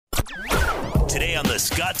Today on the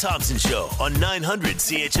Scott Thompson Show on 900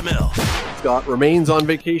 CHML. Scott remains on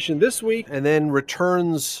vacation this week and then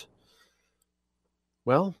returns,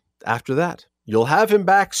 well, after that. You'll have him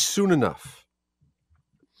back soon enough.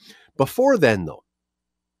 Before then, though,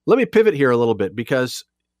 let me pivot here a little bit because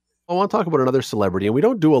I want to talk about another celebrity, and we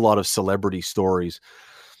don't do a lot of celebrity stories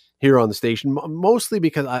here on the station, mostly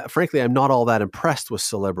because, frankly, I'm not all that impressed with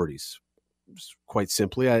celebrities. Quite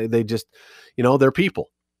simply, they just, they're people.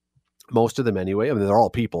 Most of them anyway. I mean, they're all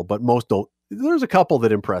people, but most don't. There's a couple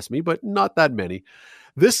that impress me, but not that many.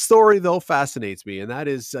 This story, though, fascinates me, and that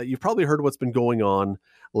is, you've probably heard what's been going on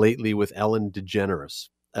lately with Ellen DeGeneres.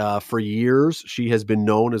 For years, she has been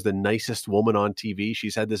known as the nicest woman on TV.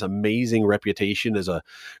 She's had this amazing reputation as a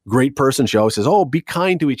great person. She always says, be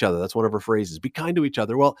kind to each other. That's one of her phrases, be kind to each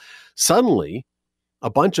other. Well, suddenly, a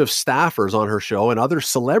bunch of staffers on her show and other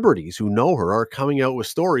celebrities who know her are coming out with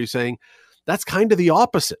stories saying that's kind of the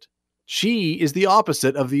opposite. She is the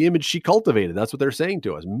opposite of the image she cultivated. That's what they're saying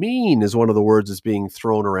to us. Mean is one of the words that's being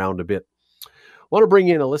thrown around a bit. I want to bring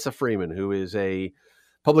in Alyssa Freeman, who is a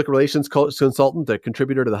public relations consultant, a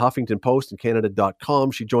contributor to the Huffington Post and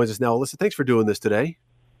Canada.com. She joins us now. Alyssa, thanks for doing this today.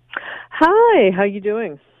 Hi, how you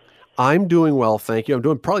doing? I'm doing well, thank you. I'm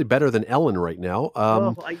doing probably better than Ellen right now.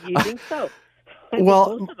 You think so?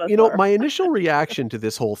 Well, my initial reaction to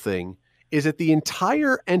this whole thing is that the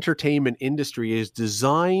entire entertainment industry is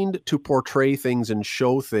designed to portray things and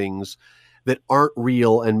show things that aren't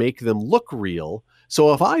real and make them look real.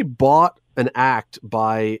 So if I bought an act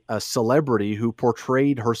by a celebrity who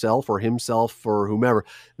portrayed herself or himself or whomever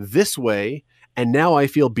this way, and now I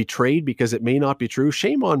feel betrayed because it may not be true,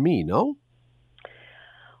 shame on me, no?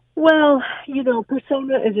 Well,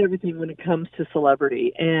 persona is everything when it comes to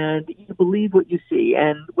celebrity, and you believe what you see.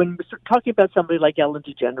 And when we're talking about somebody like Ellen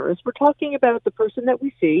DeGeneres, we're talking about the person that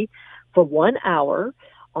we see for 1 hour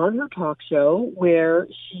on her talk show where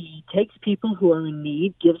she takes people who are in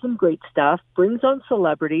need, gives them great stuff, brings on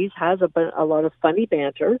celebrities, has a lot of funny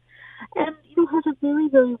banter, and has a very,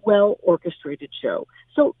 very well orchestrated show.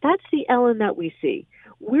 So that's the Ellen that we see.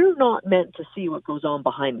 We're not meant to see what goes on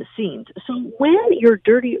behind the scenes. So when your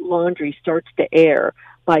dirty laundry starts to air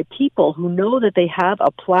by people who know that they have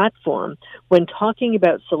a platform when talking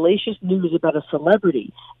about salacious news about a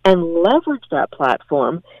celebrity and leverage that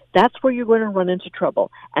platform, that's where you're going to run into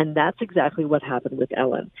trouble. And that's exactly what happened with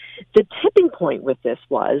Ellen. The tipping point with this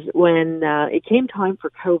was when it came time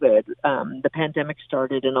for COVID, the pandemic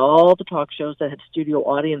started, and all the talk shows that had studio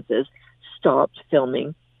audiences stopped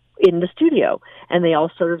filming in the studio, and they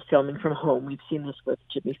all started filming from home. We've seen this with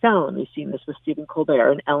Jimmy Fallon. We've seen this with Stephen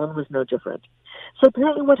Colbert, and Ellen was no different. So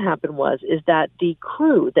apparently what happened is that the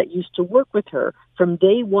crew that used to work with her from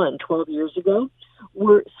day one 12 years ago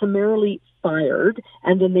were summarily fired,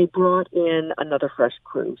 and then they brought in another fresh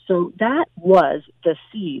crew. So that was the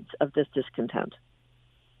seeds of this discontent.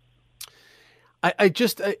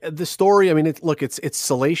 The story, I mean, it's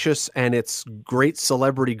salacious and it's great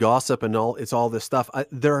celebrity gossip and it's all this stuff.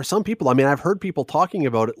 There are some people, I've heard people talking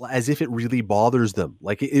about it as if it really bothers them.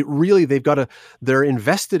 Like it really, they're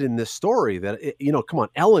invested in this story that, come on,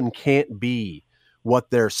 Ellen can't be what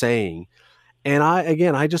they're saying. And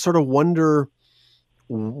I just sort of wonder,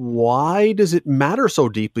 why does it matter so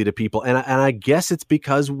deeply to people? And I guess it's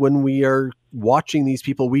because when we are watching these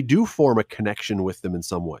people, we do form a connection with them in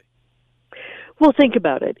some way. Well, think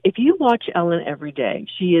about it. If you watch Ellen every day,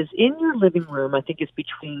 she is in your living room. I think it's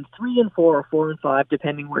between 3 and 4 or 4 and 5,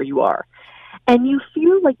 depending where you are. And you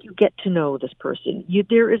feel like you get to know this person.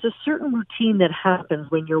 There is a certain routine that happens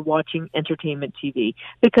when you're watching entertainment TV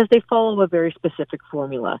because they follow a very specific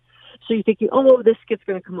formula. So you're thinking, this skit's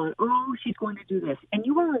going to come on. She's going to do this. And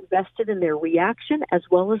you are invested in their reaction as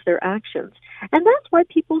well as their actions. And that's why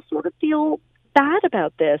people sort of feel bad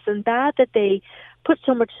about this and bad that they put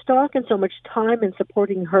so much stock and so much time in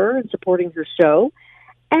supporting her and supporting her show.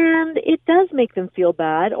 And it does make them feel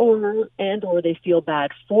bad or they feel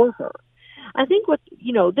bad for her. I think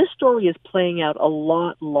this story is playing out a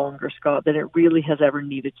lot longer, Scott, than it really has ever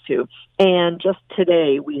needed to. And just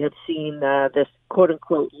today we had seen this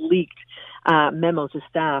quote-unquote leaked memo to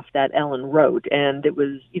staff that Ellen wrote. And it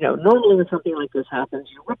was, normally when something like this happens,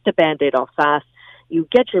 you rip the Band-Aid off fast, you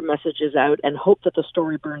get your messages out and hope that the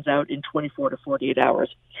story burns out in 24 to 48 hours.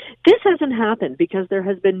 This hasn't happened because there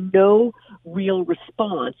has been no real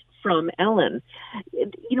response from Ellen.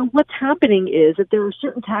 What's happening is that there are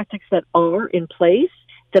certain tactics that are in place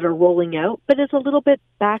that are rolling out, but it's a little bit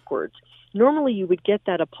backwards. Normally you would get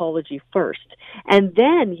that apology first, and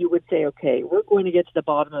then you would say, okay, we're going to get to the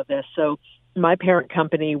bottom of this. So my parent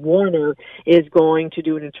company, Warner, is going to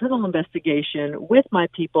do an internal investigation with my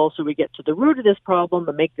people so we get to the root of this problem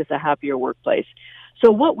and make this a happier workplace.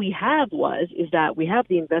 So what we have is that we have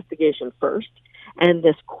the investigation first and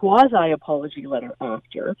this quasi-apology letter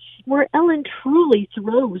after, where Ellen truly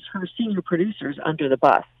throws her senior producers under the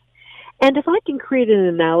bus. And if I can create an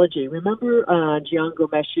analogy, remember Gian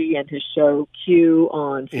Gomesci and his show Q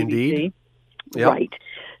on CBC? Indeed. Yep. Right.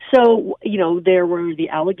 So, there were the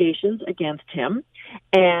allegations against him,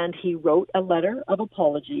 and he wrote a letter of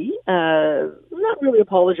apology, not really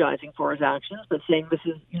apologizing for his actions, but saying this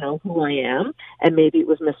is, who I am, and maybe it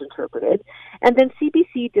was misinterpreted. And then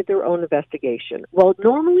CBC did their own investigation. Well,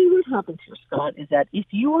 normally what happens here, Scott, is that if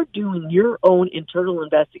you are doing your own internal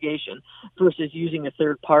investigation versus using a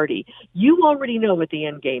third party, you already know what the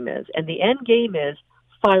end game is. And the end game is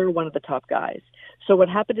fire one of the top guys. So what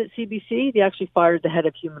happened at CBC, they actually fired the head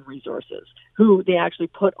of human resources, who they actually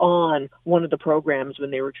put on one of the programs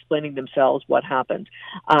when they were explaining themselves what happened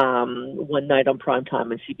one night on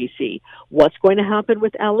primetime on CBC. What's going to happen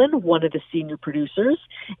with Ellen? One of the senior producers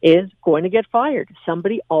is going to get fired.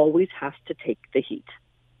 Somebody always has to take the heat.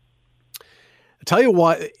 I tell you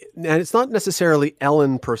what, and it's not necessarily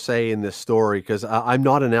Ellen per se in this story, because I'm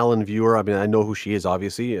not an Ellen viewer. I mean, I know who she is,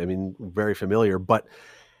 obviously. I mean, very familiar, but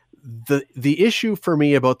the issue for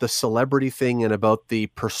me about the celebrity thing and about the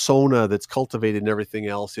persona that's cultivated and everything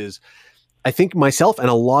else is, I think myself and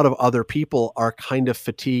a lot of other people are kind of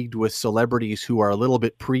fatigued with celebrities who are a little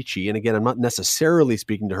bit preachy. And again, I'm not necessarily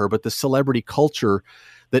speaking to her, but the celebrity culture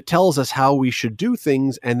that tells us how we should do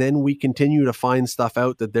things. And then we continue to find stuff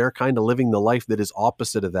out that they're kind of living the life that is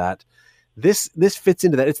opposite of that. This fits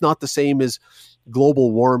into that. It's not the same as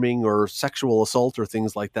global warming or sexual assault or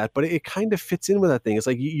things like that, but it kind of fits in with that thing. It's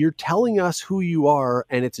like, you're telling us who you are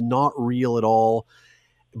and it's not real at all,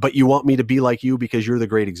 but you want me to be like you because you're the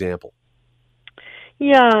great example.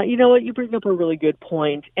 Yeah, you know what? You bring up a really good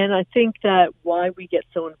point. And I think that why we get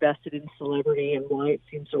so invested in celebrity and why it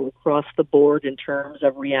seems so across the board in terms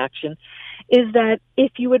of reaction is that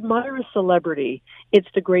if you admire a celebrity, it's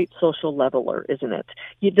the great social leveler, isn't it?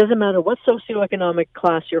 It doesn't matter what socioeconomic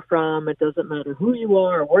class you're from. It doesn't matter who you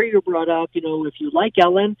are or where you're brought up. If you like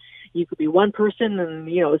Ellen, you could be one person and,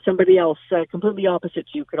 somebody else completely opposite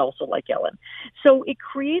to you could also like Ellen. So it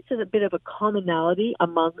creates a bit of a commonality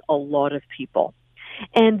among a lot of people.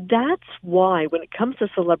 And that's why when it comes to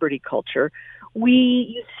celebrity culture,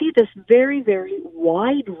 you see this very, very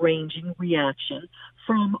wide-ranging reaction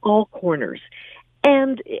from all corners.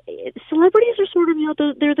 And celebrities are sort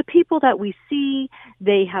of, they're the people that we see.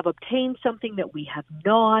 They have obtained something that we have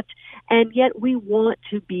not, and yet we want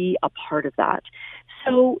to be a part of that.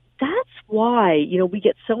 So that's why, we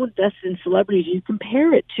get so invested in celebrities. You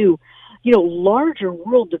compare it to larger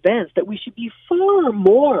world events that we should be far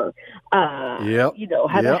more,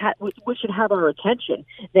 which should have our attention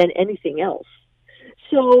than anything else.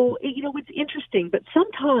 So, it's interesting, but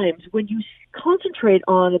sometimes when you concentrate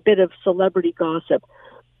on a bit of celebrity gossip,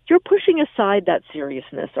 you're pushing aside that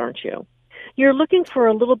seriousness, aren't you? You're looking for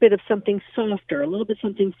a little bit of something softer, a little bit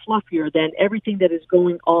something fluffier than everything that is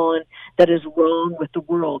going on that is wrong with the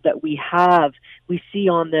world that we see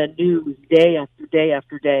on the news day after day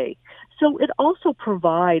after day. So it also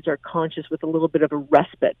provides our conscience with a little bit of a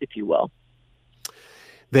respite, if you will.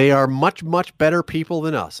 They are much, much better people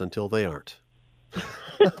than us until they aren't.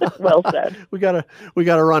 Well said. We gotta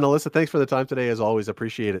run. Alyssa, thanks for the time today. As always,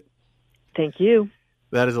 appreciate it. Thank you.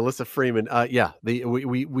 That is Alyssa Freeman.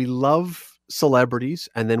 We love celebrities,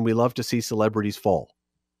 and then we love to see celebrities fall.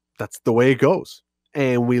 That's the way it goes.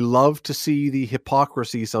 And we love to see the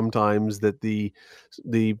hypocrisy sometimes that the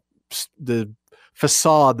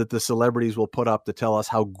facade that the celebrities will put up to tell us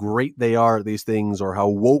how great they are at these things or how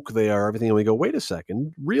woke they are, everything. And we go, wait a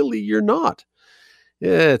second, really, you're not.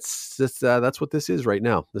 It's that's what this is right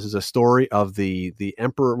now. This is a story of the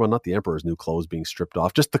emperor, well, not the emperor's new clothes being stripped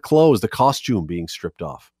off, just the costume being stripped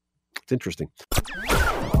off. It's interesting.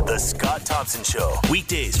 The Scott Thompson Show,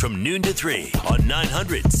 weekdays from noon to 3 on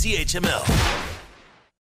 900 CHML.